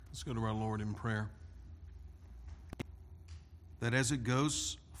Let's go to our Lord in prayer. That as it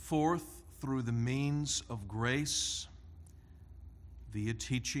goes forth through the means of grace, via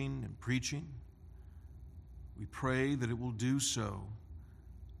teaching and preaching, we pray that it will do so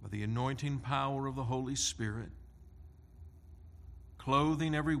by the anointing power of the Holy Spirit,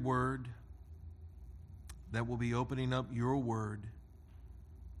 clothing every word that will be opening up your word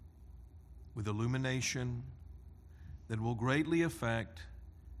with illumination that will greatly affect,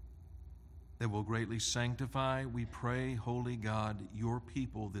 that will greatly sanctify, we pray, Holy God, your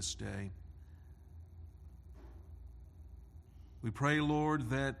people this day. We pray, Lord,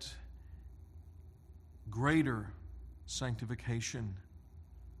 that greater sanctification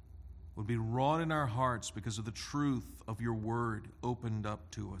would be wrought in our hearts because of the truth of your word opened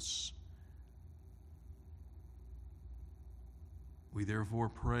up to us. We therefore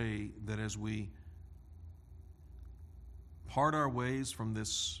pray that as we part our ways from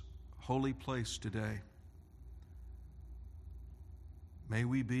this holy place today, may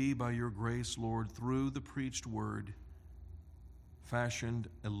we be, by your grace, Lord, through the preached word, fashioned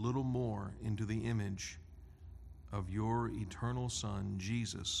a little more into the image of your eternal Son,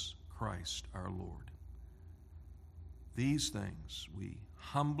 Jesus Christ our Lord. These things we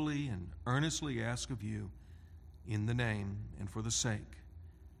humbly and earnestly ask of you in the name and for the sake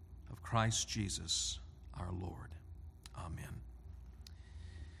of Christ Jesus our Lord. Amen.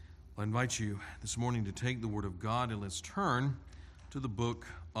 I invite you this morning to take the Word of God and let's turn to the book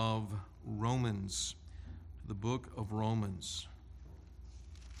of Romans. The book of Romans.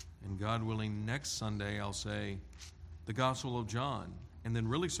 And God willing, next Sunday I'll say the Gospel of John and then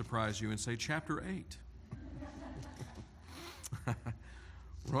really surprise you and say chapter 8.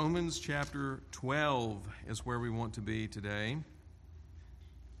 Romans chapter 12 is where we want to be today.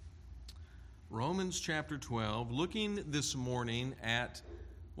 Romans chapter 12, looking this morning at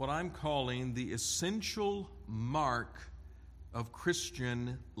what I'm calling the essential mark of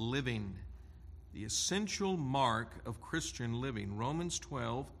Christian living. The essential mark of Christian living. Romans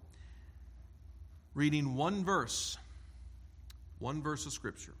 12, reading one verse of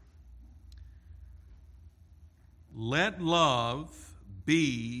Scripture. Let love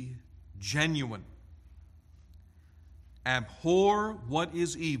be genuine. Abhor what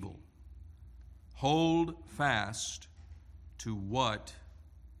is evil. Hold fast to what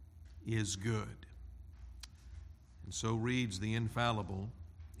is good. And so reads the infallible,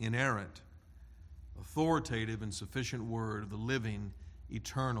 inerrant, authoritative, and sufficient word of the living,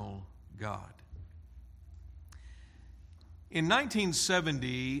 eternal God. In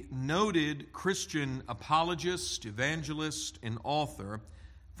 1970, noted Christian apologist, evangelist, and author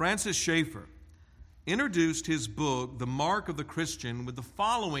Francis Schaeffer introduced his book, The Mark of the Christian, with the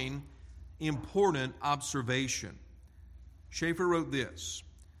following important observation. Schaeffer wrote this: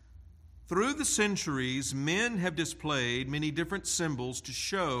 through the centuries, men have displayed many different symbols to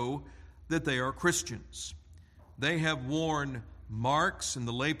show that they are Christians. They have worn marks in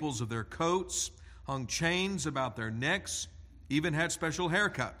the lapels of their coats, hung chains about their necks, even had special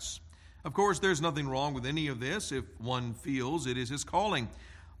haircuts. Of course, there's nothing wrong with any of this if one feels it is his calling.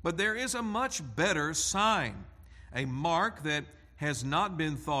 But there is a much better sign, a mark that has not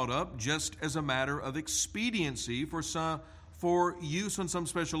been thought up just as a matter of expediency for use on some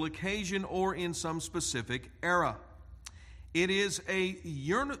special occasion or in some specific era. It is a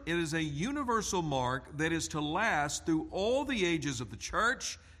universal mark that is to last through all the ages of the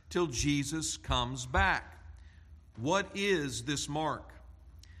church till Jesus comes back. What is this mark?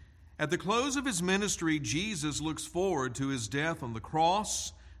 At the close of his ministry, Jesus looks forward to his death on the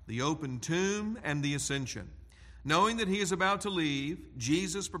cross, the open tomb, and the ascension. Knowing that he is about to leave,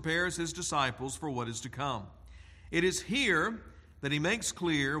 Jesus prepares his disciples for what is to come. It is here that he makes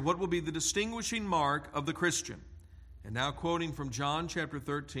clear what will be the distinguishing mark of the Christian. And now quoting from John chapter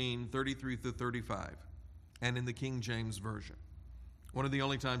 13, 33 through 35, and in the King James Version. One of the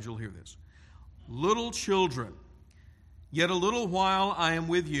only times you'll hear this. Little children, yet a little while I am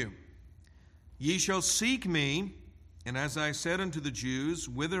with you. Ye shall seek me, and as I said unto the Jews,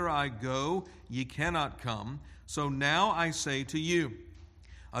 whither I go, ye cannot come. So now I say to you,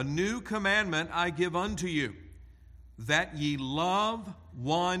 a new commandment I give unto you, that ye love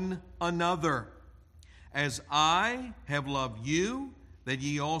one another. As I have loved you, that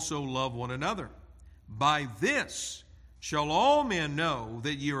ye also love one another. By this shall all men know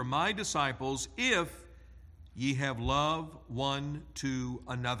that ye are my disciples, if ye have love one to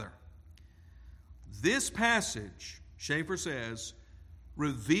another. This passage, Schaeffer says,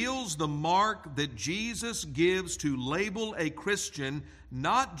 reveals the mark that Jesus gives to label a Christian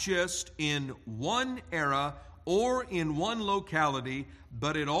not just in one era or in one locality,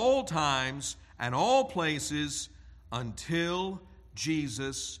 but at all times and all places until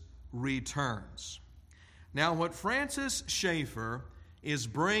Jesus returns. Now, what Francis Schaeffer is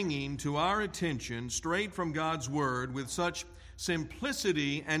bringing to our attention straight from God's Word with such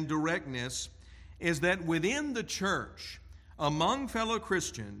simplicity and directness is that within the church, among fellow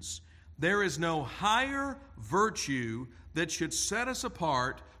Christians, there is no higher virtue that should set us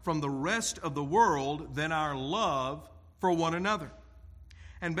apart from the rest of the world than our love for one another.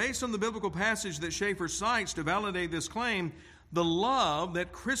 And based on the biblical passage that Schaeffer cites to validate this claim, the love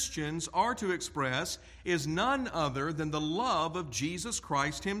that Christians are to express is none other than the love of Jesus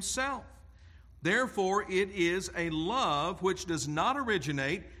Christ Himself. Therefore, it is a love which does not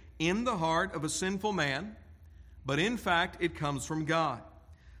originate in the heart of a sinful man, but in fact it comes from God.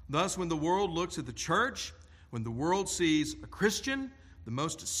 Thus, when the world looks at the church, when the world sees a Christian, the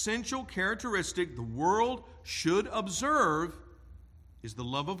most essential characteristic the world should observe is the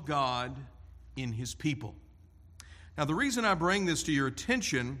love of God in His people. Now, the reason I bring this to your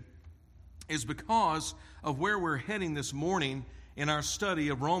attention is because of where we're heading this morning in our study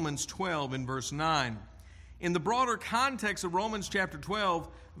of Romans 12 and verse 9. In the broader context of Romans chapter 12,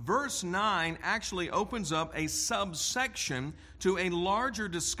 verse 9 actually opens up a subsection to a larger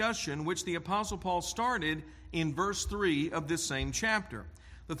discussion which the Apostle Paul started in verse 3 of this same chapter.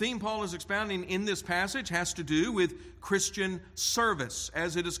 The theme Paul is expounding in this passage has to do with Christian service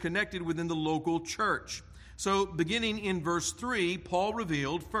as it is connected within the local church. So beginning in verse 3, Paul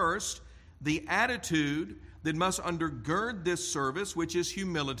revealed first the attitude that must undergird this service, which is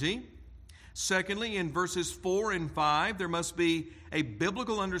humility. Secondly, in verses 4 and 5, there must be a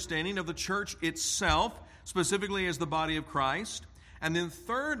biblical understanding of the church itself, specifically as the body of Christ. And then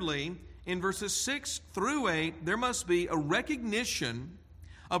thirdly, in verses 6 through 8, there must be a recognition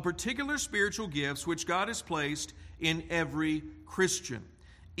of particular spiritual gifts which God has placed in every Christian.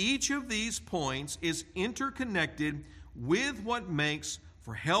 Each of these points is interconnected with what makes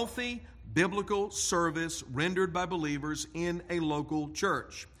for healthy biblical service rendered by believers in a local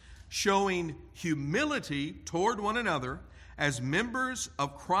church, showing humility toward one another as members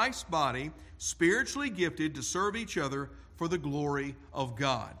of Christ's body, spiritually gifted to serve each other for the glory of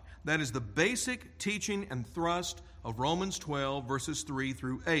God. That is the basic teaching and thrust of Romans 12, verses 3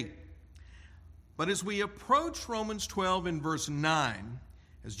 through 8. But as we approach Romans 12 in verse 9,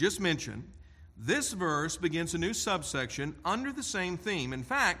 as just mentioned, this verse begins a new subsection under the same theme. In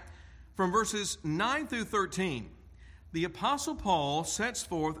fact, from verses 9 through 13, the Apostle Paul sets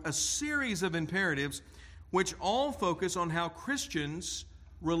forth a series of imperatives which all focus on how Christians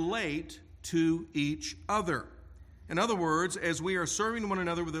relate to each other. In other words, as we are serving one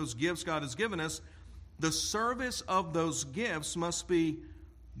another with those gifts God has given us, the service of those gifts must be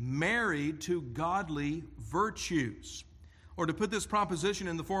married to godly virtues. Or to put this proposition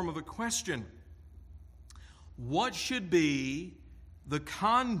in the form of a question, what should be the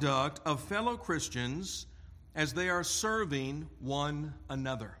conduct of fellow Christians as they are serving one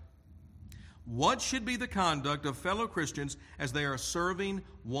another? What should be the conduct of fellow Christians as they are serving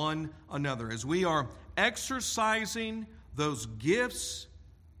one another? As we are exercising those gifts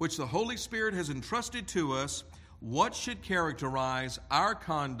which the Holy Spirit has entrusted to us, what should characterize our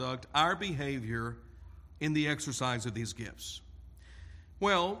conduct, our behavior in the exercise of these gifts?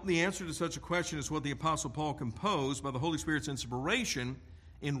 Well, the answer to such a question is what the Apostle Paul composed by the Holy Spirit's inspiration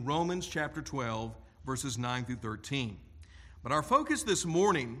in Romans chapter 12, verses 9 through 13. But our focus this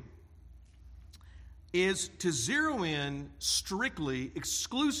morning is to zero in strictly,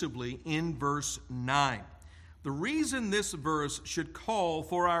 exclusively in verse 9. The reason this verse should call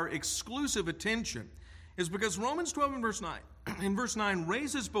for our exclusive attention is because Romans 12 and verse 9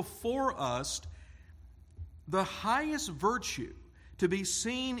 raises before us the highest virtue to be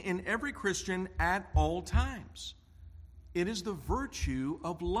seen in every Christian at all times. It is the virtue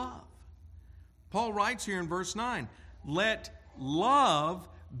of love. Paul writes here in verse 9, let love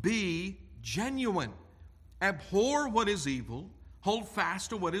be genuine. Abhor what is evil, hold fast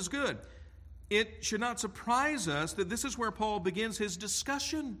to what is good. It should not surprise us that this is where Paul begins his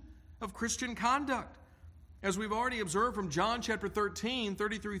discussion of Christian conduct. As we've already observed from John chapter 13,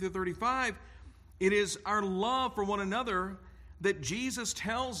 33 through 35, it is our love for one another that Jesus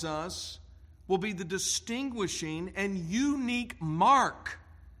tells us will be the distinguishing and unique mark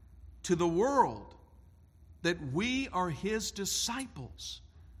to the world that we are His disciples.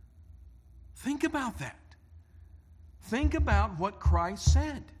 Think about that. Think about what Christ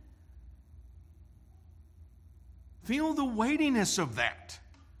said. Feel the weightiness of that.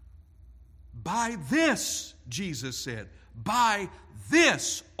 By this, Jesus said, by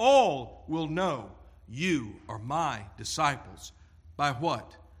this all will know You are my disciples. By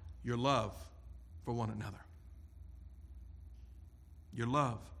what? Your love for one another. Your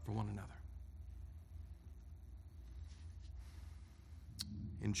love for one another.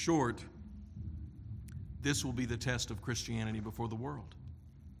 In short, this will be the test of Christianity before the world.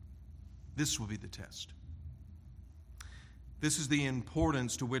 This will be the test. This is the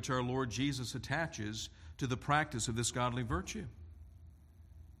importance to which our Lord Jesus attaches to the practice of this godly virtue.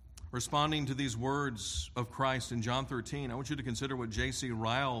 Responding to these words of Christ in John 13, I want you to consider what J.C.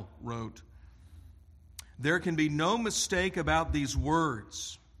 Ryle wrote. There can be no mistake about these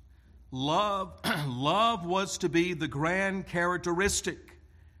words. Love was to be the grand characteristic,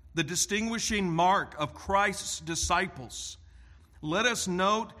 the distinguishing mark of Christ's disciples. Let us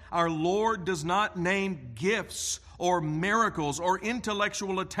note our Lord does not name gifts or miracles or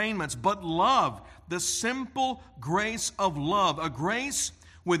intellectual attainments, but love, the simple grace of love, a grace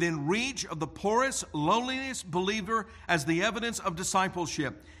within reach of the poorest, lowliest believer as the evidence of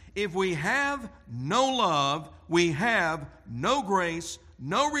discipleship. If we have no love, we have no grace,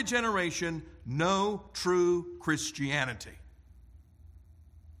 no regeneration, no true Christianity.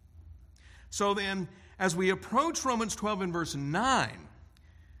 So then, as we approach Romans 12 and verse 9,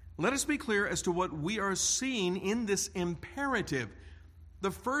 let us be clear as to what we are seeing in this imperative. The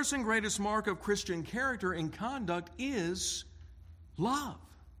first and greatest mark of Christian character and conduct is love.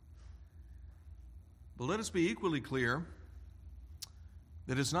 But let us be equally clear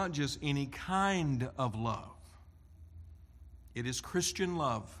that it's not just any kind of love. It is Christian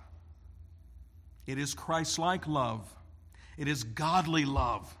love. It is Christ-like love. It is godly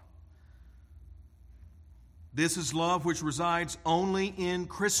love. This is love which resides only in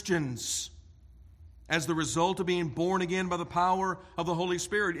Christians as the result of being born again by the power of the Holy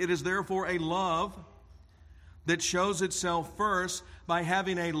Spirit. It is therefore a love that shows itself first by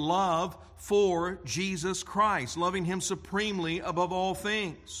having a love for Jesus Christ, loving Him supremely above all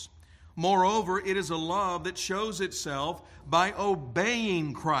things. Moreover, it is a love that shows itself by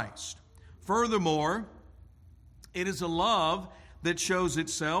obeying Christ. Furthermore, it is a love that shows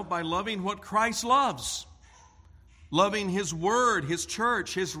itself by loving what Christ loves. Loving His Word, His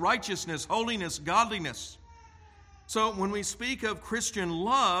church, His righteousness, holiness, godliness. So when we speak of Christian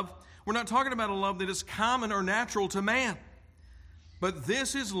love, we're not talking about a love that is common or natural to man. But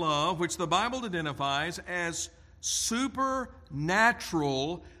this is love which the Bible identifies as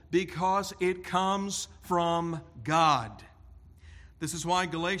supernatural because it comes from God. This is why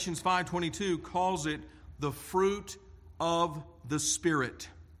Galatians 5:22 calls it the fruit of the Spirit.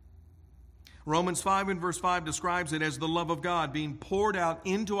 Romans 5 and verse 5 describes it as the love of God being poured out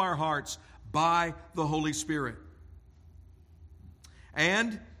into our hearts by the Holy Spirit.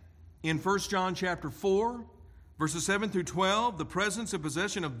 And in 1 John chapter 4, verses 7 through 12, the presence and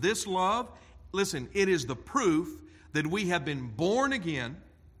possession of this love, listen, it is the proof that we have been born again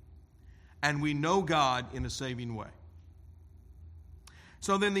and we know God in a saving way.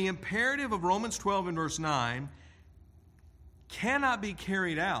 So then the imperative of Romans 12 and verse 9 cannot be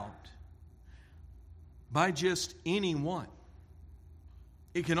carried out by just anyone.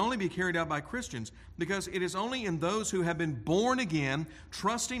 It can only be carried out by Christians because it is only in those who have been born again,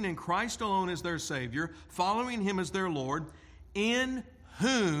 trusting in Christ alone as their Savior, following Him as their Lord, in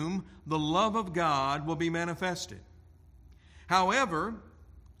whom the love of God will be manifested. However,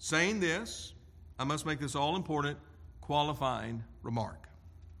 saying this, I must make this all important qualifying remark.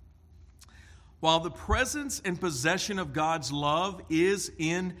 While the presence and possession of God's love is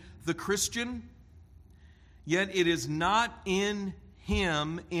in the Christian, yet it is not in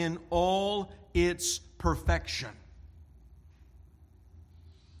Him in all its perfection.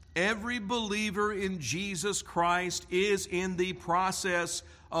 Every believer in Jesus Christ is in the process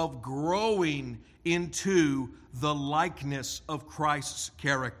of growing into the likeness of Christ's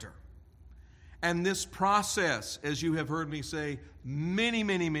character. And this process, as you have heard me say many,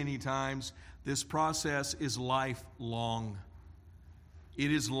 many, many times, this process is lifelong.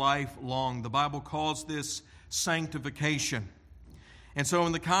 It is lifelong. The Bible calls this sanctification. And so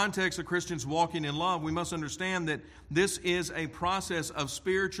in the context of Christians walking in love, we must understand that this is a process of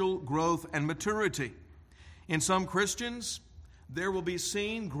spiritual growth and maturity. In some Christians, there will be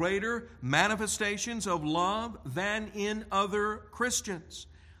seen greater manifestations of love than in other Christians.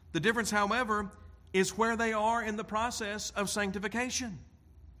 The difference, however, is where they are in the process of sanctification.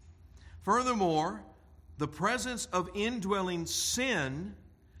 Furthermore, the presence of indwelling sin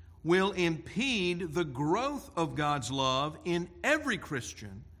will impede the growth of God's love in every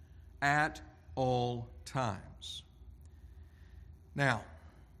Christian at all times. Now,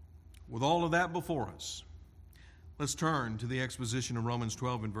 with all of that before us, let's turn to the exposition of Romans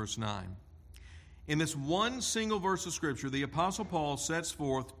 12 and verse 9. In this one single verse of Scripture, the Apostle Paul sets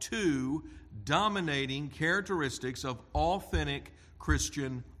forth two dominating characteristics of authentic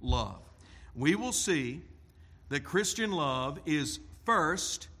Christian love. We will see that Christian love is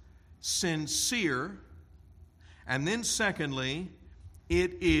first sincere, and then secondly,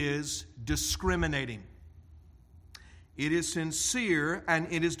 it is discriminating. It is sincere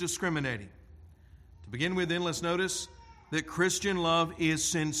and it is discriminating. To begin with, then, let's notice that Christian love is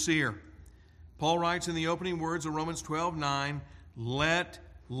sincere. Paul writes in the opening words of Romans 12:9, "Let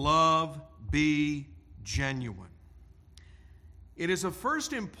love be genuine." It is of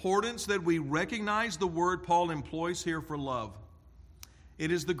first importance that we recognize the word Paul employs here for love.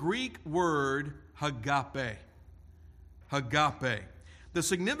 It is the Greek word agape. Agape. The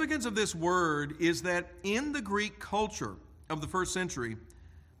significance of this word is that in the Greek culture of the first century,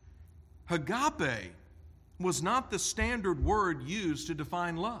 agape was not the standard word used to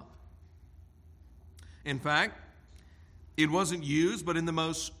define love. In fact, it wasn't used but in the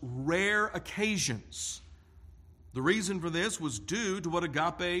most rare occasions. The reason for this was due to what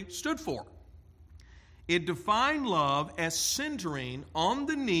agape stood for. It defined love as centering on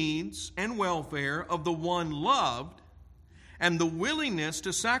the needs and welfare of the one loved and the willingness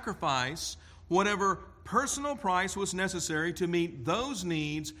to sacrifice whatever personal price was necessary to meet those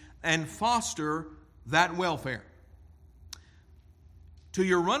needs and foster that welfare. To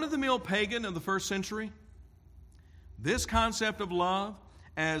your run-of-the-mill pagan of the first century, this concept of love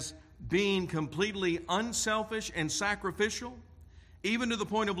as being completely unselfish and sacrificial, even to the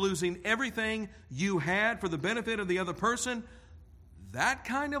point of losing everything you had for the benefit of the other person, that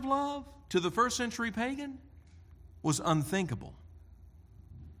kind of love to the first century pagan was unthinkable.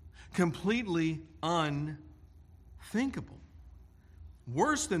 Completely unthinkable.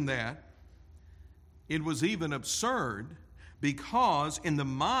 Worse than that, it was even absurd because in the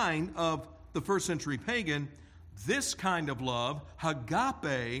mind of the first century pagan, this kind of love,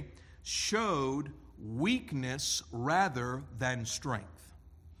 agape, showed weakness rather than strength.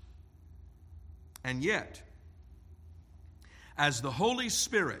 And yet, as the Holy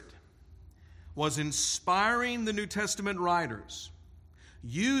Spirit was inspiring the New Testament writers,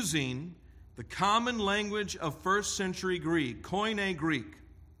 using the common language of first century Greek, Koine Greek,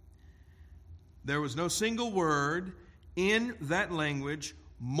 there was no single word in that language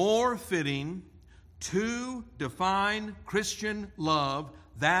more fitting to define Christian love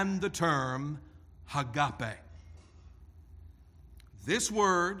than the term agape. This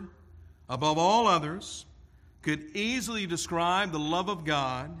word, above all others, could easily describe the love of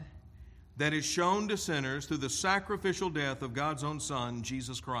God that is shown to sinners through the sacrificial death of God's own Son,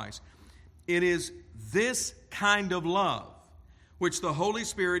 Jesus Christ. It is this kind of love which the Holy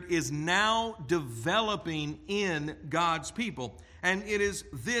Spirit is now developing in God's people. And it is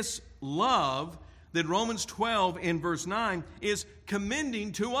this love that Romans 12 in verse 9 is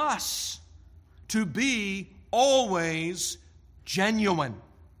commending to us to be always genuine.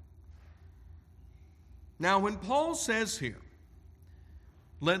 Now, when Paul says here,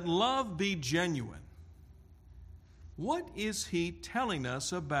 let love be genuine, what is he telling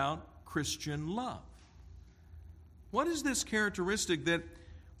us about Christian love? What is this characteristic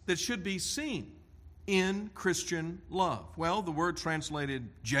that should be seen in Christian love? Well, the word translated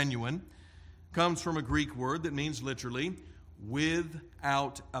genuine comes from a Greek word that means literally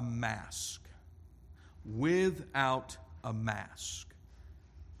without a mask. Without a mask.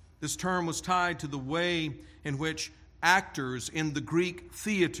 This term was tied to the way in which actors in the Greek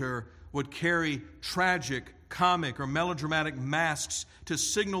theater would carry tragic, comic, or melodramatic masks to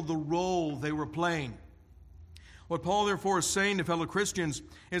signal the role they were playing. What Paul therefore is saying to fellow Christians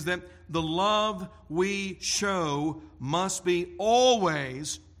is that the love we show must be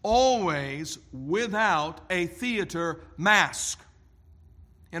always without a theater mask.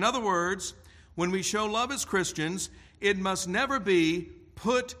 In other words, when we show love as Christians, it must never be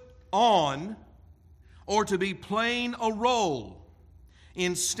put on or to be playing a role.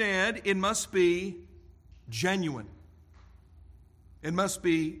 Instead, it must be genuine. It must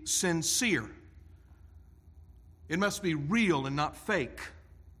be sincere. It must be real and not fake.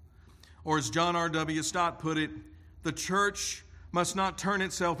 Or as John R.W. Stott put it, the church must not turn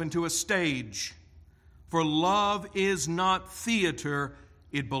itself into a stage. For love is not theater,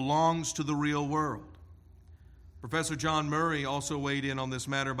 it belongs to the real world. Professor John Murray also weighed in on this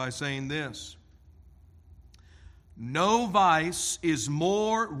matter by saying this: no vice is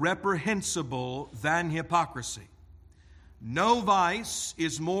more reprehensible than hypocrisy. No vice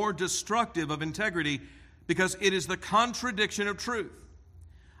is more destructive of integrity because it is the contradiction of truth.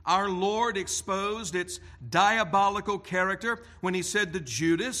 Our Lord exposed its diabolical character when he said to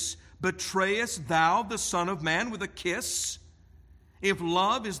Judas, betrayest thou the Son of Man with a kiss? If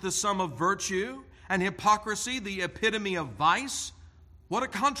love is the sum of virtue, and hypocrisy the epitome of vice, what a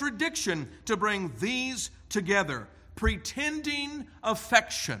contradiction to bring these together. Pretending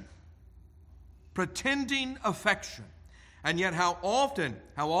affection. Pretending affection. And yet how often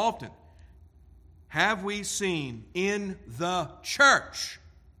have we seen in the church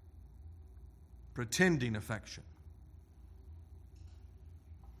pretending affection?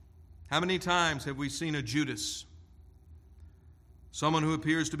 How many times have we seen a Judas? Someone who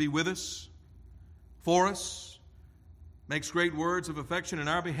appears to be with us, for us, makes great words of affection in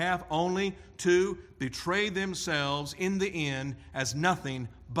our behalf, only to betray themselves in the end as nothing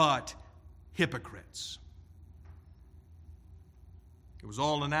but hypocrites. It was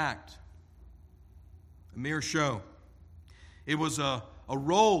all an act, a mere show. It was a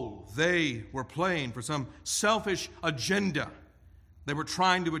role they were playing for some selfish agenda they were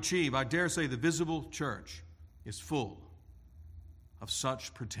trying to achieve. I dare say the visible church is full of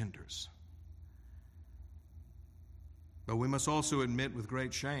such pretenders. But we must also admit with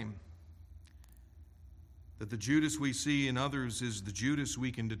great shame that the Judas we see in others is the Judas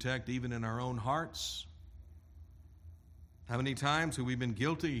we can detect even in our own hearts. How many times have we been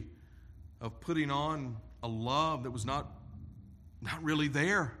guilty of putting on a love that was not really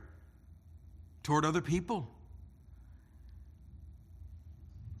there toward other people?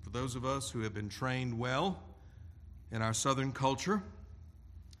 For those of us who have been trained well in our Southern culture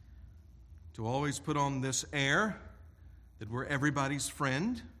to always put on this air that we're everybody's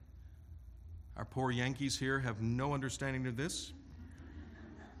friend, our poor Yankees here have no understanding of this,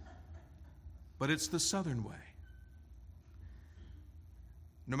 but it's the Southern way.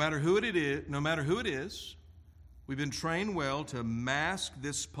 No matter who it is, we've been trained well to mask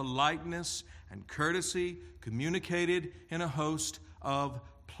this politeness and courtesy communicated in a host of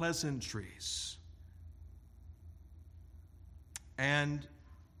pleasantries. And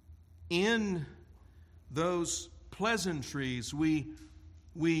in those pleasantries, we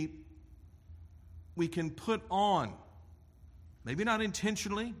can put on, maybe not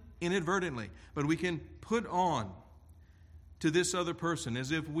intentionally, inadvertently, but we can put on to this other person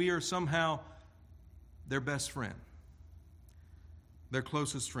as if we are somehow their best friend, their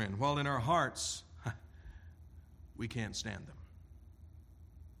closest friend, while in our hearts, we can't stand them.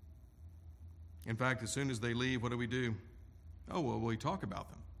 In fact, as soon as they leave, what do? We talk about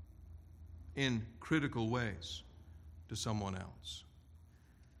them in critical ways to someone else.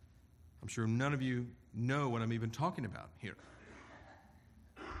 I'm sure none of you know what I'm even talking about here.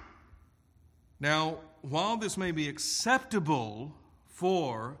 Now, while this may be acceptable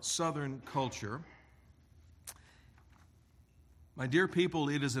for Southern culture, my dear people,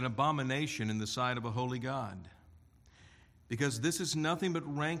 it is an abomination in the sight of a holy God, because this is nothing but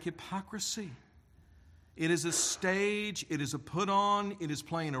rank hypocrisy. It is a stage, it is a put on, it is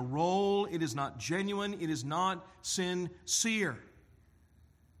playing a role, it is not genuine, it is not sincere.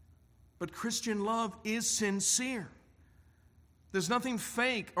 But Christian love is sincere. There's nothing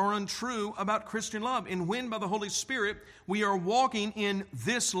fake or untrue about Christian love. And when by the Holy Spirit we are walking in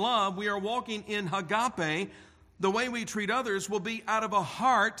this love, we are walking in agape, the way we treat others will be out of a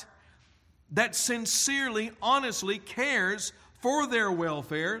heart that sincerely, honestly cares for their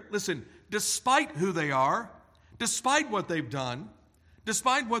welfare. Listen, despite who they are, despite what they've done,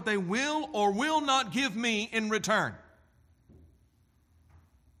 despite what they will or will not give me in return.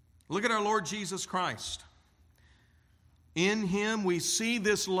 Look at our Lord Jesus Christ. In Him we see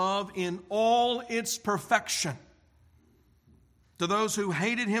this love in all its perfection. To those who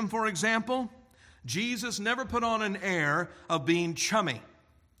hated Him, for example, Jesus never put on an air of being chummy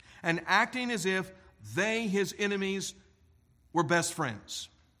and acting as if they, His enemies, were best friends.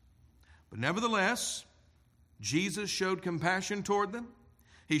 But nevertheless, Jesus showed compassion toward them.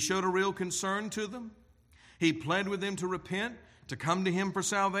 He showed a real concern to them. He pled with them to repent, to come to Him for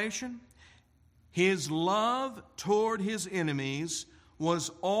salvation. His love toward His enemies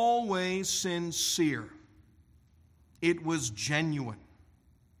was always sincere. It was genuine.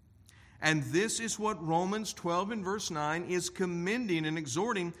 And this is what Romans 12 and verse 9 is commending and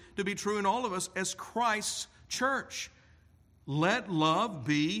exhorting to be true in all of us as Christ's church. Let love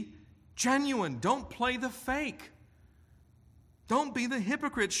be genuine. Don't play the fake. Don't be the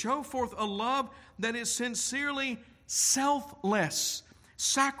hypocrite. Show forth a love that is sincerely selfless,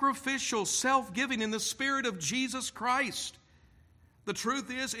 sacrificial, self-giving in the Spirit of Jesus Christ. The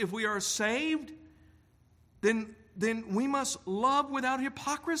truth is, if we are saved, then we must love without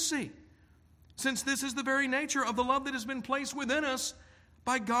hypocrisy, since this is the very nature of the love that has been placed within us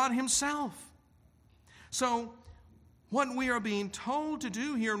by God Himself. So, What we are being told to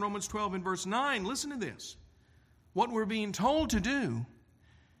do here in Romans 12 and verse 9, listen to this. What we're being told to do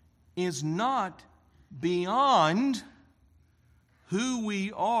is not beyond who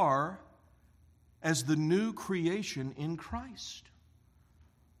we are as the new creation in Christ.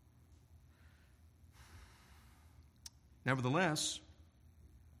 Nevertheless,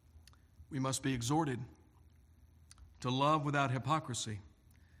 we must be exhorted to love without hypocrisy,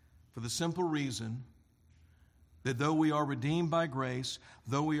 for the simple reason that though we are redeemed by grace,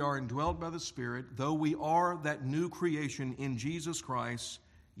 though we are indwelt by the Spirit, though we are that new creation in Jesus Christ,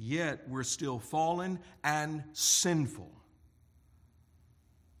 yet we're still fallen and sinful.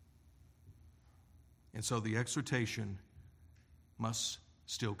 And so the exhortation must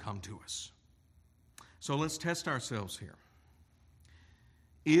still come to us. So let's test ourselves here.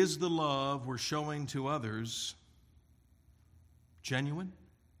 Is the love we're showing to others genuine?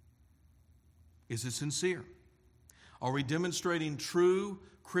 Is it sincere? Are we demonstrating true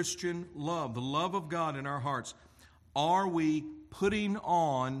Christian love, the love of God in our hearts? Are we putting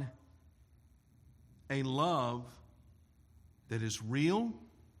on a love that is real?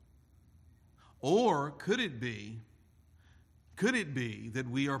 Or could it be that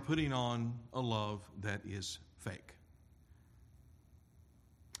we are putting on a love that is fake?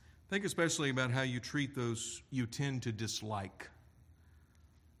 Think especially about how you treat those you tend to dislike.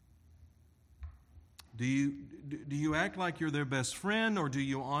 Do you act like you're their best friend, or do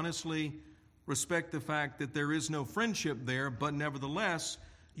you honestly respect the fact that there is no friendship there, but nevertheless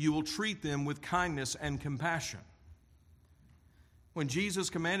you will treat them with kindness and compassion? When Jesus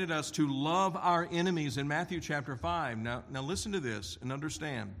commanded us to love our enemies in Matthew chapter 5, now listen to this and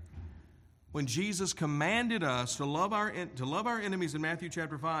understand. When Jesus commanded us to love our enemies in Matthew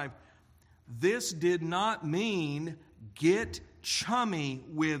chapter 5, this did not mean get chummy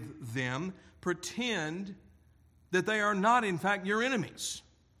with them, pretend that they are not in fact your enemies.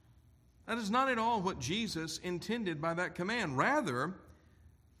 That is not at all what Jesus intended by that command. Rather,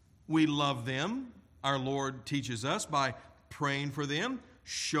 we love them, our Lord teaches us, by praying for them,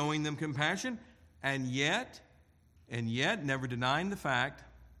 showing them compassion, and yet, never denying the fact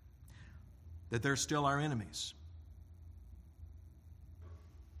that they're still our enemies.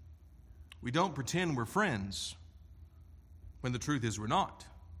 We don't pretend we're friends when the truth is we're not.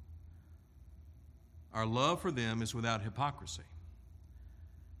 Our love for them is without hypocrisy.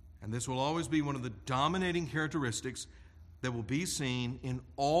 And this will always be one of the dominating characteristics that will be seen in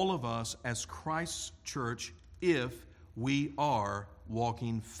all of us as Christ's church if we are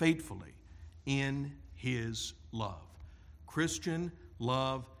walking faithfully in His love. Christian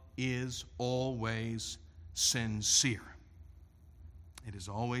love is always sincere. It is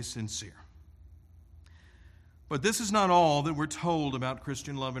always sincere. But this is not all that we're told about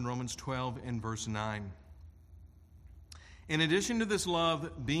Christian love in Romans 12 and verse 9. In addition to this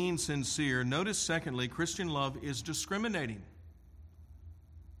love being sincere, notice secondly, Christian love is discriminating.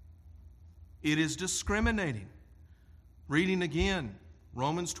 It is discriminating. Reading again,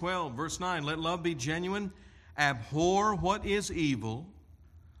 Romans 12, verse 9, let love be genuine, abhor what is evil,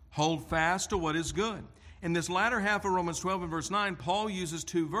 hold fast to what is good. In this latter half of Romans 12 and verse 9, Paul uses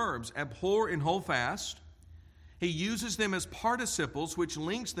two verbs, abhor and hold fast. He uses them as participles, which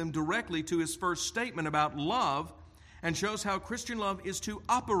links them directly to his first statement about love and shows how Christian love is to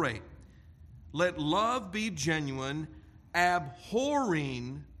operate. Let love be genuine,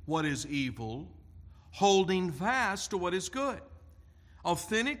 abhorring what is evil, holding fast to what is good.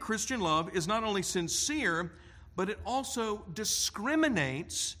 Authentic Christian love is not only sincere, but it also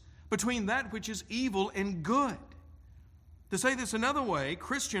discriminates between that which is evil and good. To say this another way,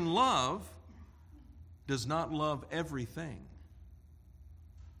 Christian love does not love everything.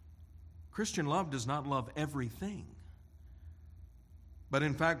 Christian love does not love everything. But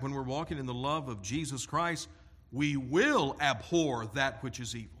in fact, when we're walking in the love of Jesus Christ, we will abhor that which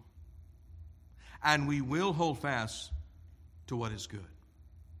is evil. And we will hold fast to what is good.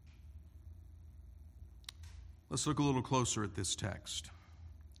 Let's look a little closer at this text.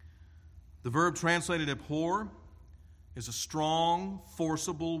 The verb translated abhor is a strong,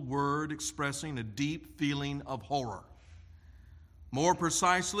 forcible word expressing a deep feeling of horror. More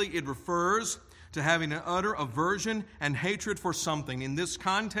precisely, it refers to having an utter aversion and hatred for something. In this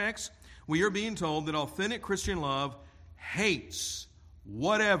context, we are being told that authentic Christian love hates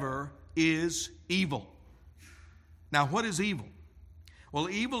whatever is evil. Now, what is evil? Well,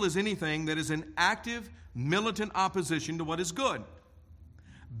 evil is anything that is an active, militant opposition to what is good.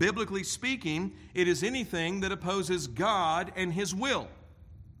 Biblically speaking, it is anything that opposes God and His will.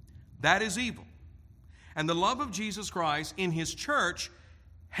 That is evil. And the love of Jesus Christ in His church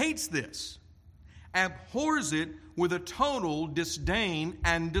hates this. abhors it with a total disdain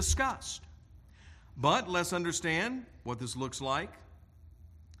and disgust. But let's understand what this looks like.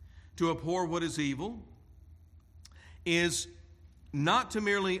 To abhor what is evil is not to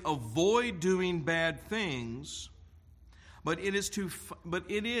merely avoid doing bad things, but it is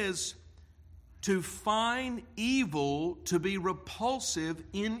to find evil to be repulsive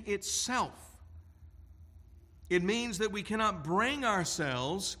in itself. It means that we cannot bring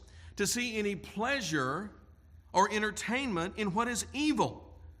ourselves to see any pleasure or entertainment in what is evil.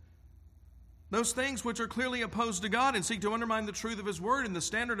 Those things which are clearly opposed to God and seek to undermine the truth of His Word and the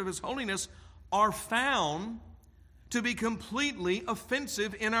standard of His holiness are found to be completely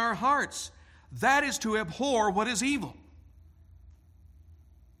offensive in our hearts. That is to abhor what is evil.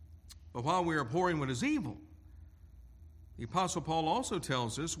 But while we are abhorring what is evil, the Apostle Paul also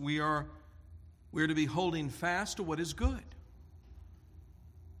tells us we are to be holding fast to what is good.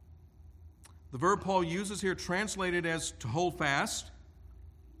 The verb Paul uses here, translated as to hold fast,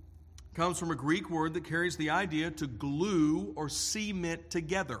 comes from a Greek word that carries the idea to glue or cement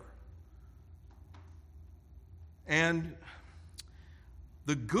together. And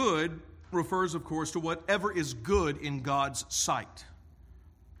the good refers, of course, to whatever is good in God's sight.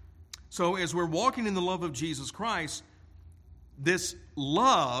 So as we're walking in the love of Jesus Christ, this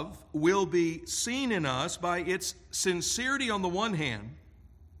love will be seen in us by its sincerity on the one hand,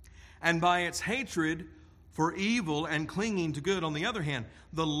 and by its hatred for evil and clinging to good on the other hand.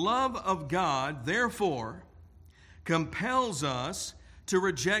 The love of God, therefore, compels us to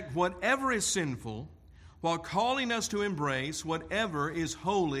reject whatever is sinful while calling us to embrace whatever is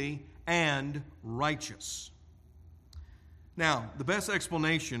holy and righteous. Now, the best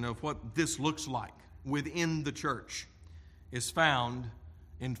explanation of what this looks like within the church is found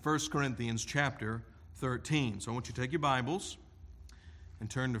in 1 Corinthians chapter 13. So I want you to take your Bibles and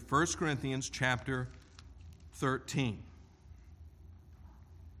turn to 1 Corinthians chapter 13.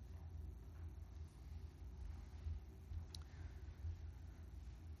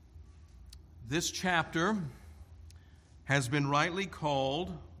 This chapter has been rightly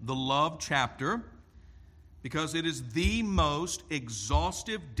called the love chapter because it is the most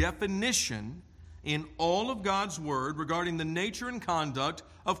exhaustive definition in all of God's Word regarding the nature and conduct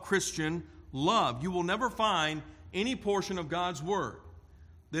of Christian love. You will never find any portion of God's Word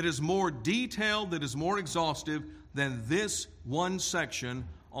that is more detailed, that is more exhaustive than this one section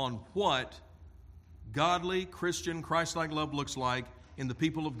on what godly, Christian, Christ-like love looks like in the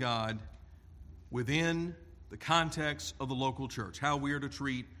people of God within the context of the local church, how we are to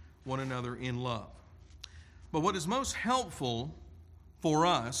treat one another in love. But what is most helpful for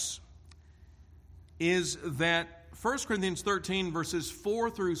us is that 1 Corinthians 13 verses 4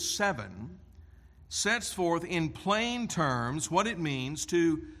 through 7 sets forth in plain terms what it means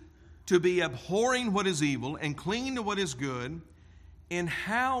to be abhorring what is evil and clinging to what is good in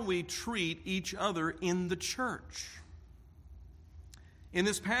how we treat each other in the church. In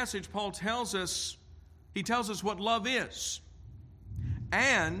this passage, Paul tells us what love is.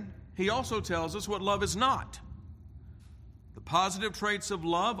 And he also tells us what love is not. The positive traits of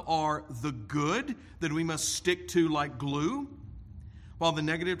love are the good that we must stick to like glue, while the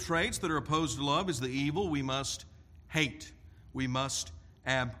negative traits that are opposed to love is the evil we must hate, we must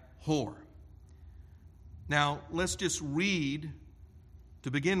abhor. Now, let's just read,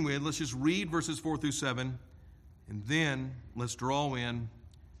 to begin with, let's just read verses 4 through 7, and then let's draw in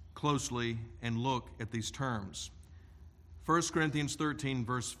closely and look at these terms. 1 Corinthians 13,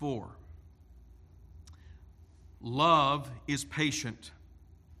 verse 4. Love is patient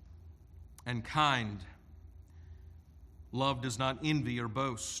and kind. Love does not envy or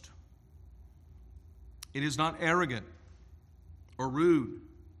boast. It is not arrogant or rude.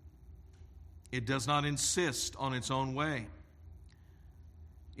 It does not insist on its own way.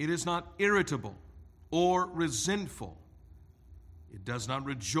 It is not irritable or resentful. It does not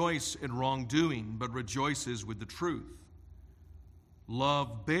rejoice in wrongdoing, but rejoices with the truth.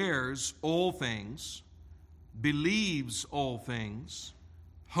 Love bears all things, believes all things,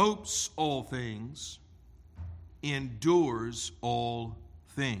 hopes all things, endures all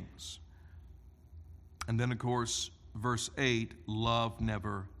things. And then, of course, verse 8, love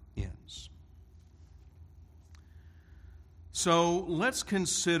never ends. So let's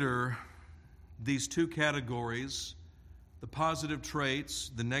consider these two categories, the positive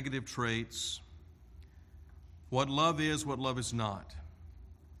traits, the negative traits, what love is, what love is not.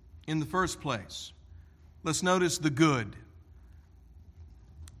 In the first place, let's notice the good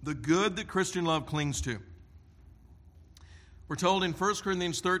that Christian love clings to. We're told in 1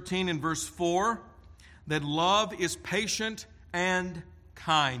 Corinthians 13 and verse 4 that love is patient and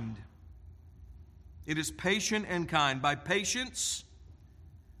kind. It is patient and kind. By patience,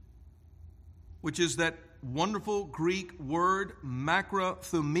 which is that wonderful Greek word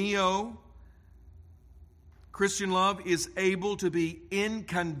makrothumio, Christian love is able to be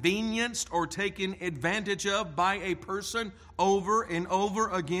inconvenienced or taken advantage of by a person over and over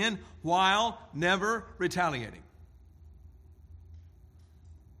again while never retaliating.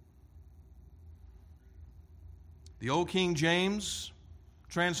 The Old King James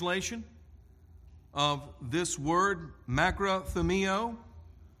translation of this word, makrothumio,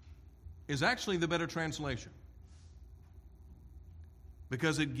 is actually the better translation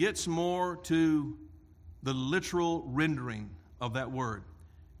because it gets more to the literal rendering of that word.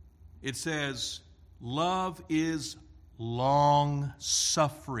 It says, love is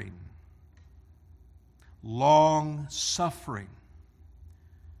long-suffering. Long-suffering.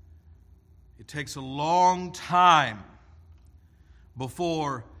 It takes a long time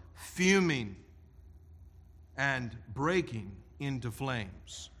before fuming and breaking into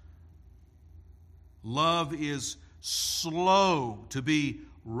flames. Love is slow to be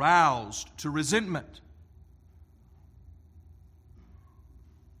roused to resentment.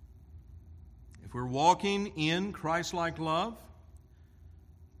 If we're walking in Christ-like love,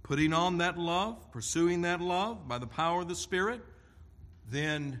 putting on that love, pursuing that love by the power of the Spirit,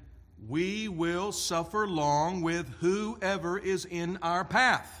 then we will suffer long with whoever is in our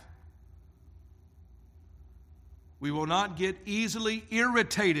path. We will not get easily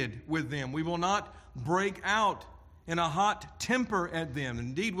irritated with them. We will not break out in a hot temper at them.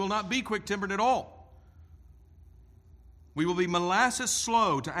 Indeed, will not be quick-tempered at all. We will be molasses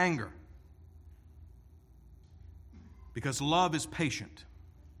slow to anger. Because love is patient.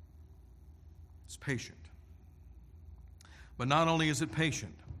 It's patient. But not only is it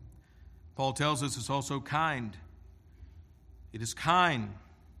patient, Paul tells us it's also kind. It is kind.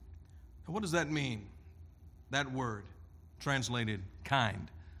 Now, what does that mean? That word, translated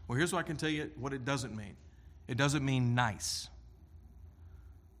kind. Well, here's what I can tell you what it doesn't mean. It doesn't mean nice.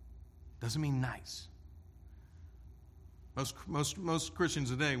 It doesn't mean nice. Most Christians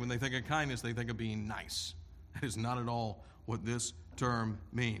today, when they think of kindness, they think of being nice. That is not at all what this term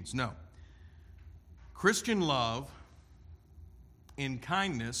means. No. Christian love in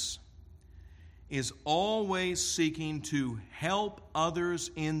kindness is always seeking to help others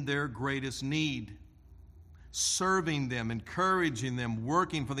in their greatest need, serving them, encouraging them,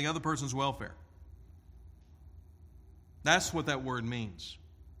 working for the other person's welfare. That's what that word means,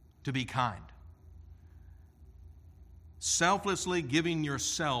 to be kind. Selflessly giving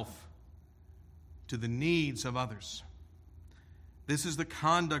yourself to the needs of others. This is the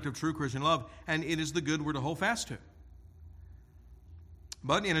conduct of true Christian love, and it is the good we're to hold fast to.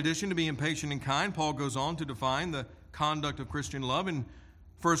 But in addition to being patient and kind, Paul goes on to define the conduct of Christian love in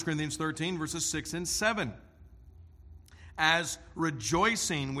 1 Corinthians 13, verses 6 and 7. As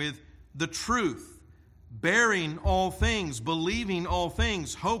rejoicing with the truth, bearing all things, believing all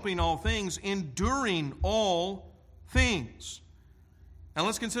things, hoping all things, enduring all things. Now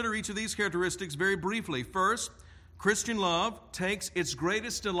let's consider each of these characteristics very briefly. First, Christian love takes its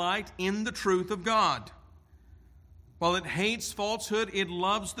greatest delight in the truth of God. While it hates falsehood, it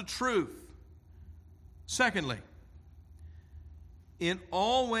loves the truth. Secondly, it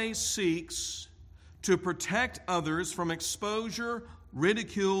always seeks to protect others from exposure,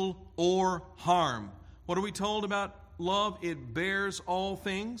 ridicule, or harm. What are we told about love? It bears all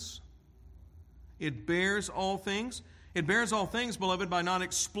things. It bears all things. It bears all things, beloved, by not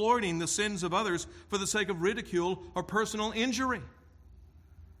exploiting the sins of others for the sake of ridicule or personal injury.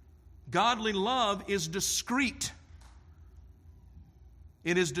 Godly love is discreet.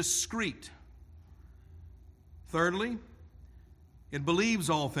 It is discreet. Thirdly, it believes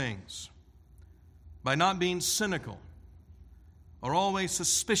all things by not being cynical or always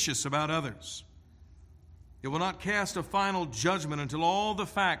suspicious about others. It will not cast a final judgment until all the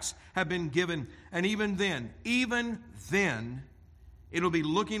facts have been given. And even then, it will be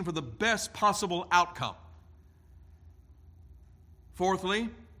looking for the best possible outcome. Fourthly,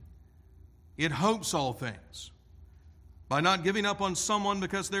 it hopes all things by not giving up on someone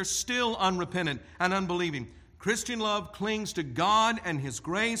because they're still unrepentant and unbelieving. Christian love clings to God and His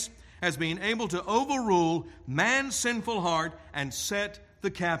grace as being able to overrule man's sinful heart and set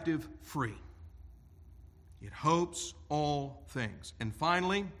the captive free. It hopes all things. And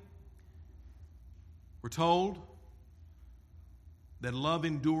finally, we're told that love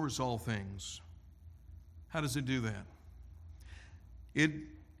endures all things. How does it do that? It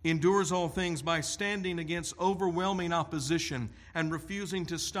endures all things by standing against overwhelming opposition and refusing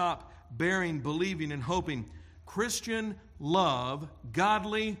to stop bearing, believing, and hoping. Christian love,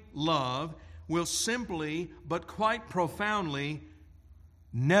 godly love, will simply, but quite profoundly,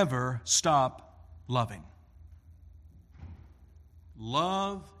 never stop loving.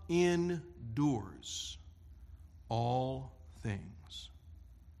 Love endures all things.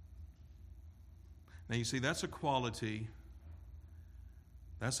 Now you see, that's a quality,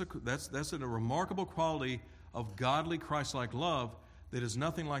 that's a remarkable quality of godly Christ-like love that is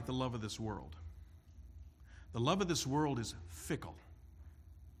nothing like the love of this world. The love of this world is fickle.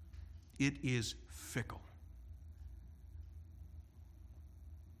 It is fickle.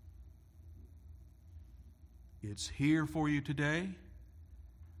 It's here for you today,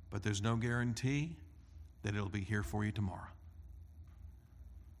 but there's no guarantee that it'll be here for you tomorrow.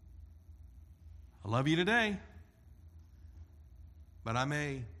 I love you today, but I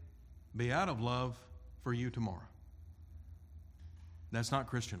may be out of love for you tomorrow. That's not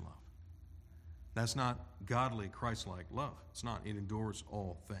Christian love. That's not godly, Christ-like love. It's not. It endures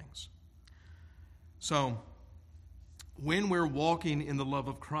all things. So, when we're walking in the love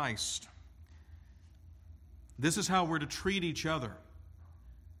of Christ, this is how we're to treat each other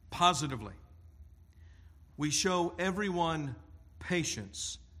positively. We show everyone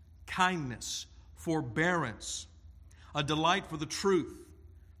patience, kindness, forbearance, a delight for the truth,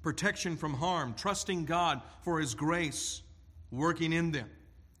 protection from harm, trusting God for His grace working in them.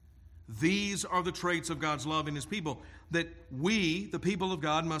 These are the traits of God's love in His people that we, the people of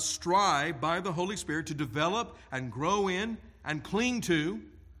God, must strive by the Holy Spirit to develop and grow in and cling to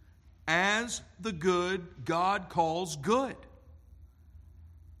as the good God calls good.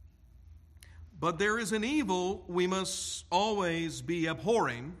 But there is an evil we must always be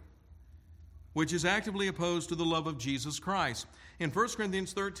abhorring, which is actively opposed to the love of Jesus Christ. In 1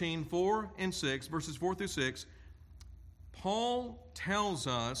 Corinthians 13, 4 and 6, verses 4 through 6, Paul tells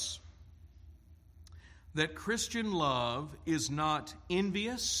us that Christian love is not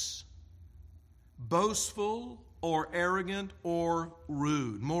envious, boastful, or arrogant, or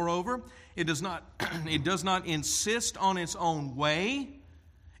rude. Moreover, it does not insist on its own way.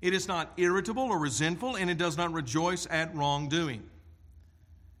 It is not irritable or resentful, and it does not rejoice at wrongdoing.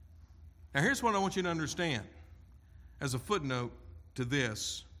 Now, here's what I want you to understand as a footnote to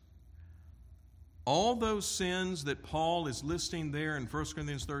this. All those sins that Paul is listing there in 1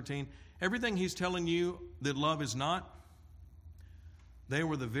 Corinthians 13, everything he's telling you that love is not, they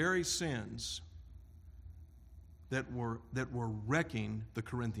were the very sins that were wrecking the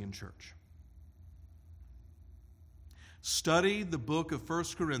Corinthian church. Study the book of 1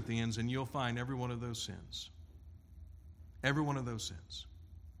 Corinthians and you'll find every one of those sins. Every one of those sins.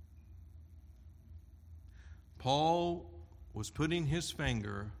 Paul was putting his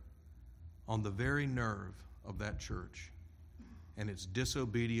finger on the very nerve of that church and its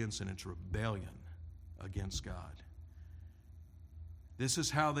disobedience and its rebellion against God. This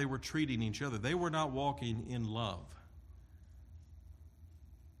is how they were treating each other. They were not walking in love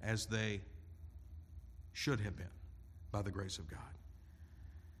as they should have been by the grace of God.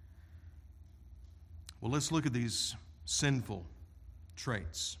 Well, let's look at these sinful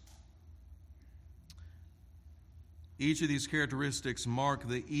traits. Each of these characteristics mark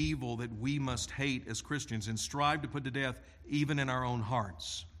the evil that we must hate as Christians and strive to put to death even in our own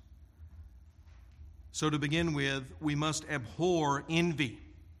hearts. So to begin with, we must abhor envy.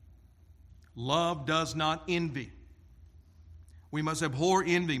 Love does not envy. We must abhor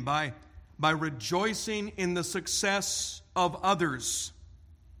envy by rejoicing in the success of others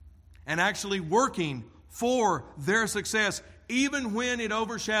and actually working for their success, even when it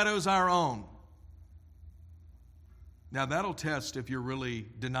overshadows our own. Now, that'll test if you're really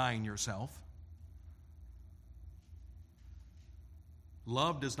denying yourself.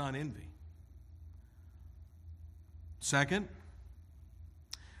 Love does not envy. Second,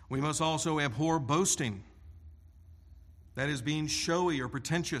 we must also abhor boasting. That is, being showy or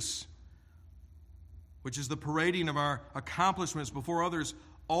pretentious, which is the parading of our accomplishments before others,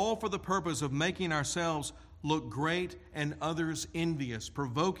 all for the purpose of making ourselves look great and others envious,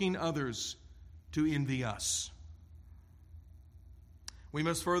 provoking others to envy us. We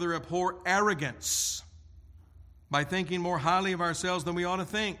must further abhor arrogance by thinking more highly of ourselves than we ought to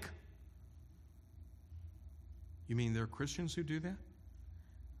think. You mean there are Christians who do that?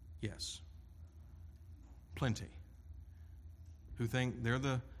 Yes. Plenty. Who think they're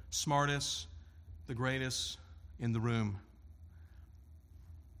the smartest, the greatest in the room.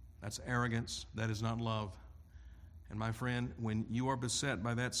 That's arrogance. That is not love. And my friend, when you are beset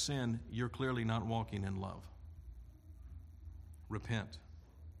by that sin, you're clearly not walking in love. Repent.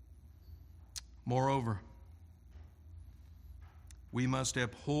 Moreover, we must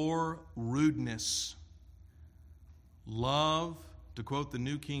abhor rudeness. Love to quote the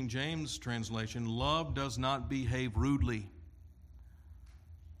New King James translation, love does not behave rudely.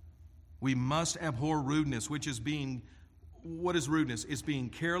 We must abhor rudeness, which is what is rudeness? It's being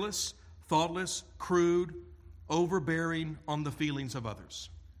careless, thoughtless, crude, overbearing on the feelings of others.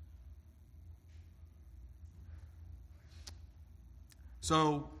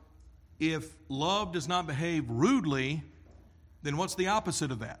 So, if love does not behave rudely, then what's the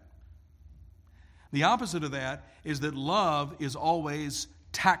opposite of that? The opposite of that is that love is always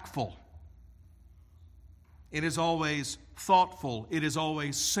tactful. It is always thoughtful. It is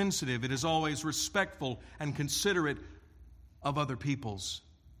always sensitive. It is always respectful and considerate of other people's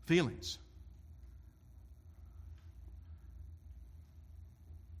feelings.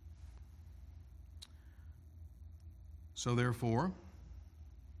 So therefore,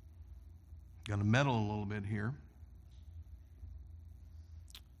 going to meddle a little bit here.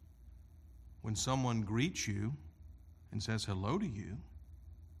 When someone greets you and says hello to you,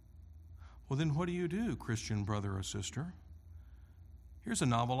 well, then what do, Christian brother or sister? Here's a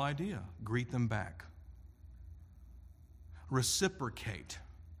novel idea. Greet them back. Reciprocate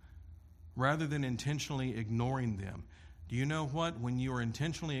rather than intentionally ignoring them. Do you know what? When you are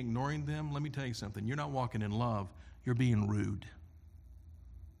intentionally ignoring them, let me tell you something. You're not walking in love. You're being rude.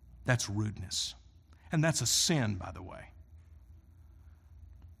 That's rudeness. And that's a sin, by the way.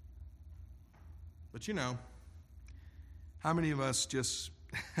 But how many of us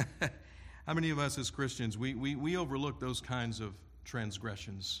how many of us as Christians, we overlook those kinds of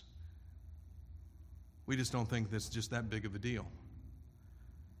transgressions? We just don't think that's just that big of a deal.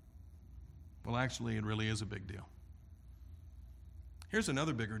 Well, actually, it really is a big deal. Here's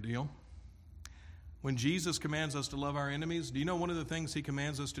another bigger deal. When Jesus commands us to love our enemies, do you know one of the things he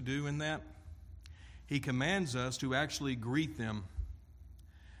commands us to do in that? He commands us to actually greet them.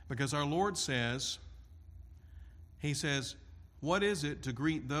 Because our Lord says, He says, what is it to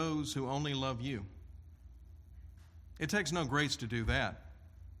greet those who only love you? It takes no grace to do that.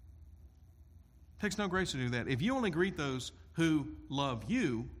 It takes no grace to do that. If you only greet those who love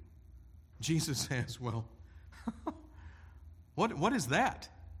you, Jesus says, well, what is that?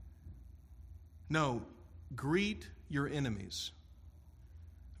 No, greet your enemies.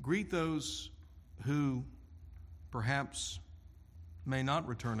 Greet those who perhaps may not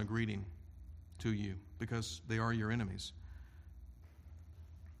return a greeting to you because they are your enemies.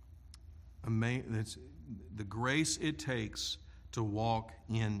 It's the grace it takes to walk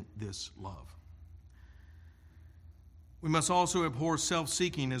in this love. We must also abhor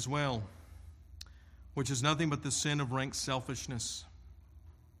self-seeking as well, which is nothing but the sin of rank selfishness.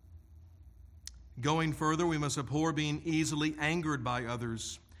 Going further, we must abhor being easily angered by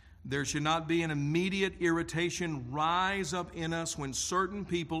others. There should not be an immediate irritation rise up in us when certain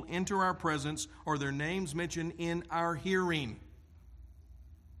people enter our presence or their names mentioned in our hearing.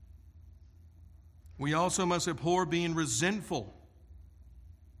 We also must abhor being resentful.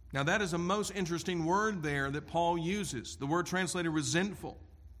 Now that is a most interesting word there that Paul uses, the word translated resentful.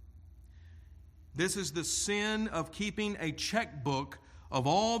 This is the sin of keeping a checkbook of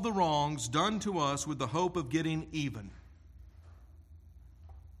all the wrongs done to us with the hope of getting even.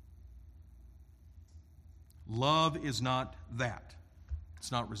 Love is not that.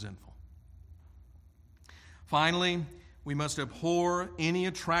 It's not resentful. Finally, we must abhor any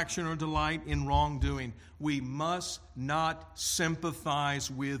attraction or delight in wrongdoing. We must not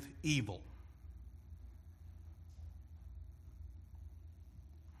sympathize with evil.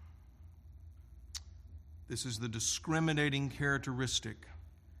 This is the discriminating characteristic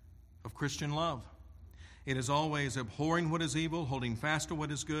of Christian love. It is always abhorring what is evil, holding fast to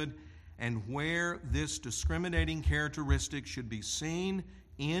what is good, and where this discriminating characteristic should be seen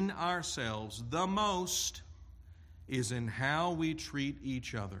in ourselves the most is in how we treat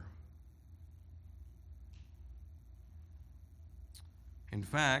each other. In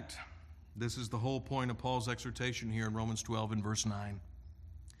fact, this is the whole point of Paul's exhortation here in Romans 12 and verse 9.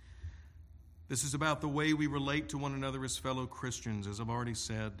 This is about the way we relate to one another as fellow Christians, as I've already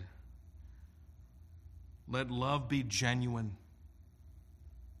said. Let love be genuine.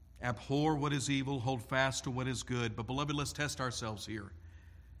 Abhor what is evil, hold fast to what is good. But beloved, let's test ourselves here.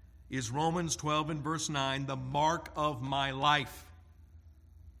 Is Romans 12 and verse 9 the mark of my life?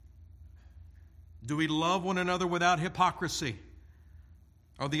 Do we love one another without hypocrisy?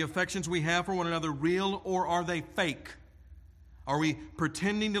 Are the affections we have for one another real or are they fake? Are we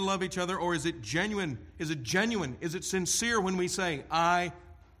pretending to love each other or is it genuine? Is it genuine? Is it sincere when we say, I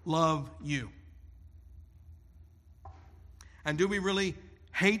love you? And do we really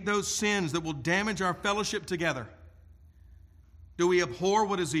hate those sins that will damage our fellowship together? Do we abhor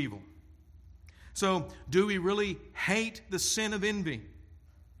what is evil? So, do we really hate the sin of envy,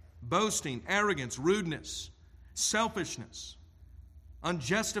 boasting, arrogance, rudeness, selfishness,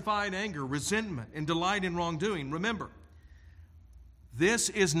 unjustified anger, resentment, and delight in wrongdoing? Remember, this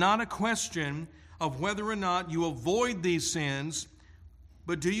is not a question of whether or not you avoid these sins,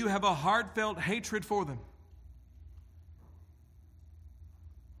 but do you have a heartfelt hatred for them?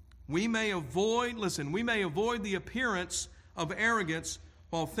 We may avoid the appearance of arrogance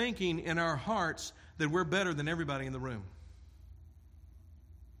while thinking in our hearts that we're better than everybody in the room.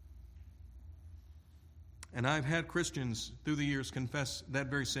 And I've had Christians through the years confess that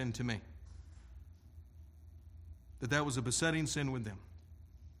very sin to me. That was a besetting sin with them.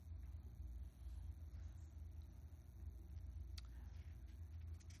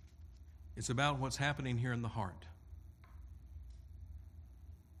 It's about what's happening here in the heart.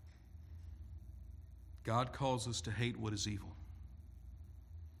 God calls us to hate what is evil.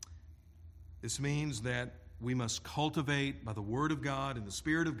 This means that we must cultivate by the Word of God and the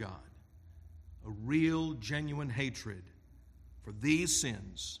Spirit of God a real, genuine hatred for these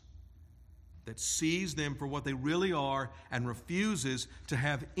sins that sees them for what they really are and refuses to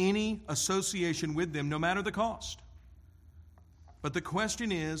have any association with them, no matter the cost. But the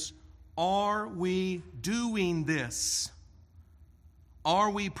question is, are we doing this? Are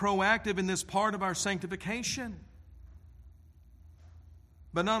we proactive in this part of our sanctification?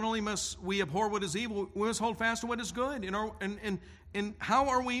 But not only must we abhor what is evil, we must hold fast to what is good. And how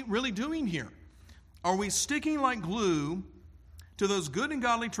are we really doing here? Are we sticking like glue to those good and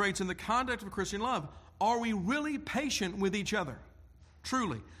godly traits in the conduct of Christian love? Are we really patient with each other?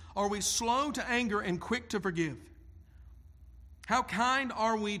 Truly. Are we slow to anger and quick to forgive? How kind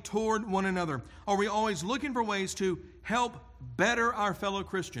are we toward one another? Are we always looking for ways to help better our fellow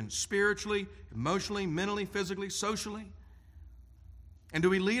Christians, spiritually, emotionally, mentally, physically, socially? And do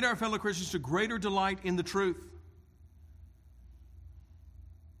we lead our fellow Christians to greater delight in the truth?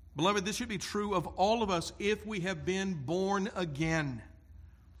 Beloved, this should be true of all of us if we have been born again.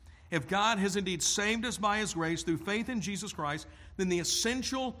 If God has indeed saved us by His grace through faith in Jesus Christ, then the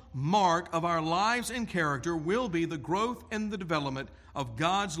essential mark of our lives and character will be the growth and the development of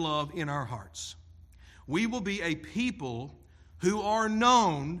God's love in our hearts. We will be a people who are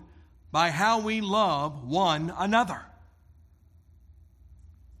known by how we love one another.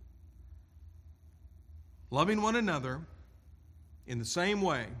 Loving one another in the same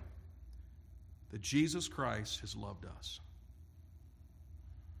way that Jesus Christ has loved us.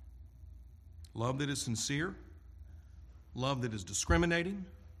 Love that is sincere, love that is discriminating,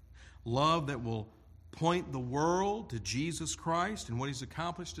 love that will point the world to Jesus Christ and what He's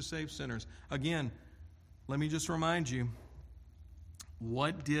accomplished to save sinners. Again, let me just remind you,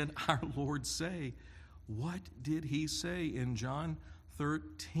 what did our Lord say? What did He say in John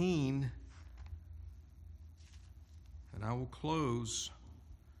 13? And I will close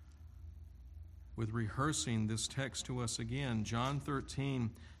with rehearsing this text to us again. John 13,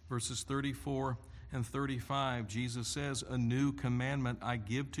 verses 34 and 35, Jesus says, "A new commandment I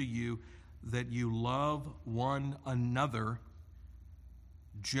give to you, that you love one another,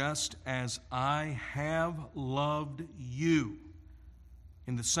 just as I have loved you.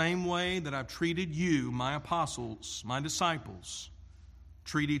 In the same way that I've treated you, my apostles, my disciples,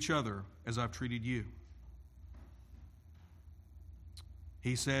 treat each other as I've treated you."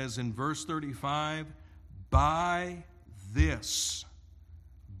 He says in verse 35, by this,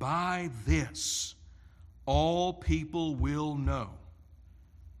 all people will know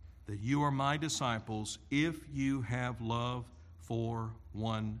that you are my disciples if you have love for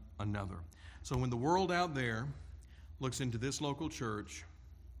one another. So when the world out there looks into this local church,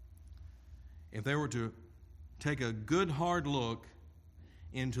 if they were to take a good hard look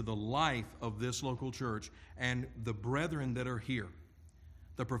into the life of this local church and the brethren that are here,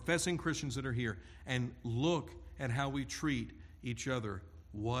 the professing Christians that are here, and look at how we treat each other,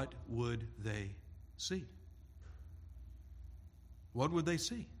 what would they see? What would they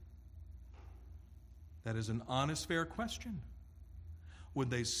see? That is an honest, fair question. Would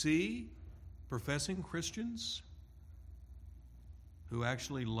they see professing Christians who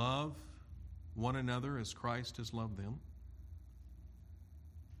actually love one another as Christ has loved them?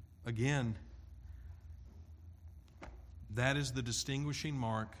 Again, that is the distinguishing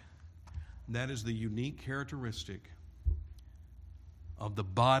mark, that is the unique characteristic of the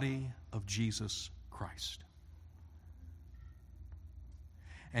body of Jesus Christ.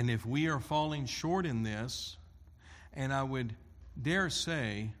 And if we are falling short in this, and I would dare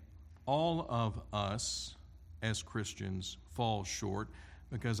say all of us as Christians fall short,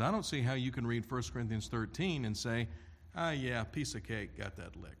 because I don't see how you can read 1 Corinthians 13 and say, yeah, piece of cake, got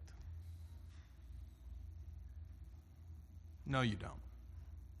that licked. No, you don't.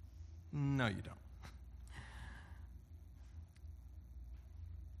 No, you don't.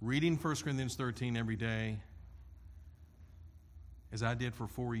 Reading 1 Corinthians 13 every day, as I did for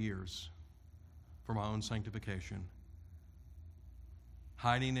 4 years for my own sanctification,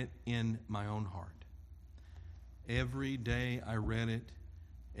 hiding it in my own heart. Every day I read it,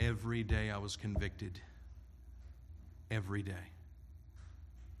 every day I was convicted. Every day.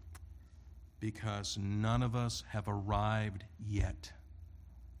 Because none of us have arrived yet.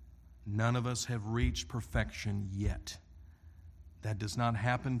 None of us have reached perfection yet. That does not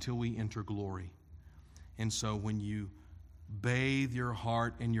happen till we enter glory. And so when you bathe your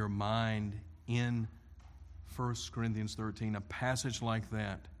heart and your mind in 1 Corinthians 13, a passage like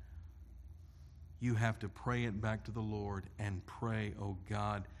that, you have to pray it back to the Lord and pray, oh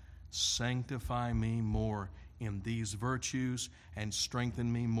God, sanctify me more in these virtues and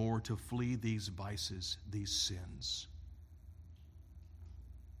strengthen me more to flee these vices, these sins.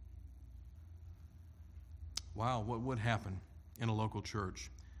 Wow, what would happen in a local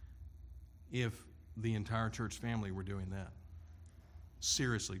church if the entire church family were doing that?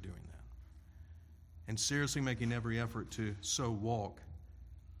 Seriously doing that. And seriously making every effort to so walk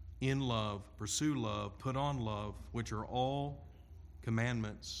in love, pursue love, put on love, which are all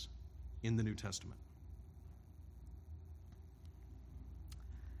commandments in the New Testament.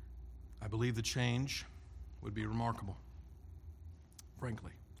 I believe the change would be remarkable.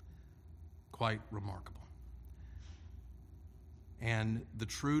 Frankly, quite remarkable. And the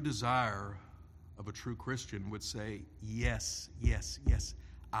true desire of a true Christian would say, yes, yes, yes,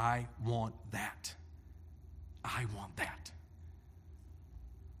 I want that. I want that.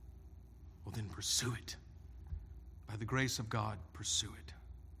 Well, then pursue it. By the grace of God, pursue it.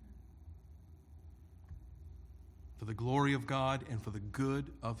 For the glory of God and for the good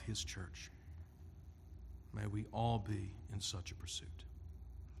of His church. May we all be in such a pursuit.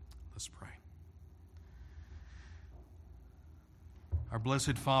 Let's pray. Our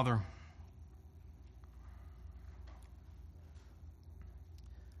blessed Father,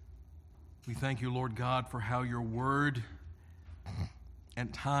 we thank you, Lord God, for how your word,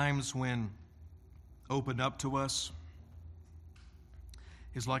 at times when opened up to us,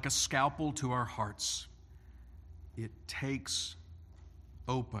 is like a scalpel to our hearts. It takes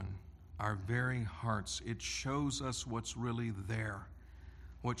open our very hearts. It shows us what's really there,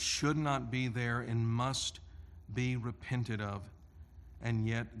 what should not be there and must be repented of. And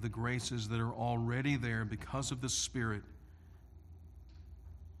yet the graces that are already there because of the Spirit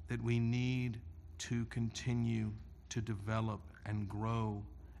that we need to continue to develop and grow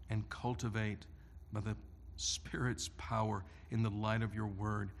and cultivate by the Spirit's power in the light of your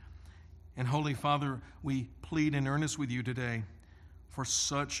word. And Holy Father, we plead in earnest with you today for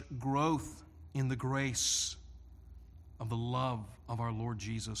such growth in the grace of the love of our Lord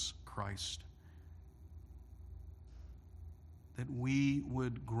Jesus Christ. That we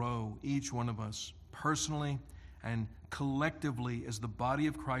would grow, each one of us, personally and collectively as the body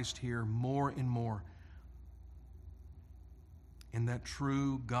of Christ here, more and more in that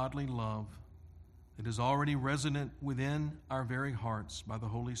true godly love that is already resident within our very hearts by the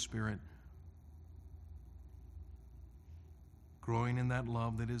Holy Spirit. Growing in that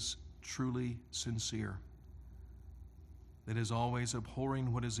love that is truly sincere, that is always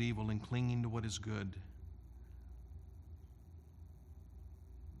abhorring what is evil and clinging to what is good.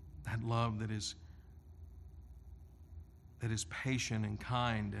 That love that is patient and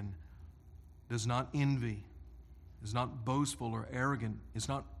kind and does not envy, is not boastful or arrogant, is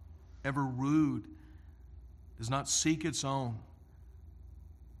not ever rude, does not seek its own,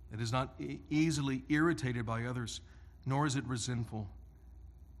 that is not easily irritated by others, nor is it resentful,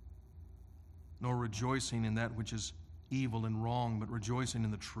 nor rejoicing in that which is evil and wrong, but rejoicing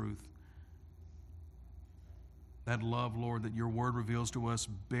in the truth. That love, Lord, that your word reveals to us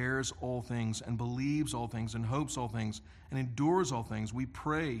bears all things and believes all things and hopes all things and endures all things. We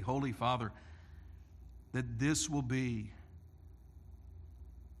pray, Holy Father, that this will be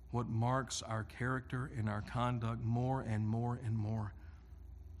what marks our character and our conduct more and more and more,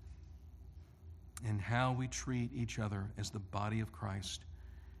 and how we treat each other as the body of Christ,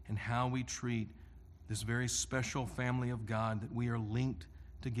 and how we treat this very special family of God that we are linked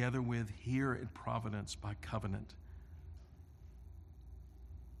together with here at Providence by covenant.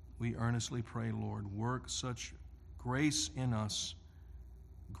 We earnestly pray, Lord, work such grace in us,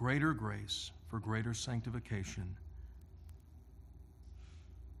 greater grace for greater sanctification.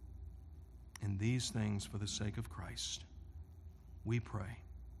 And these things for the sake of Christ, we pray.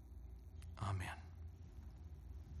 Amen.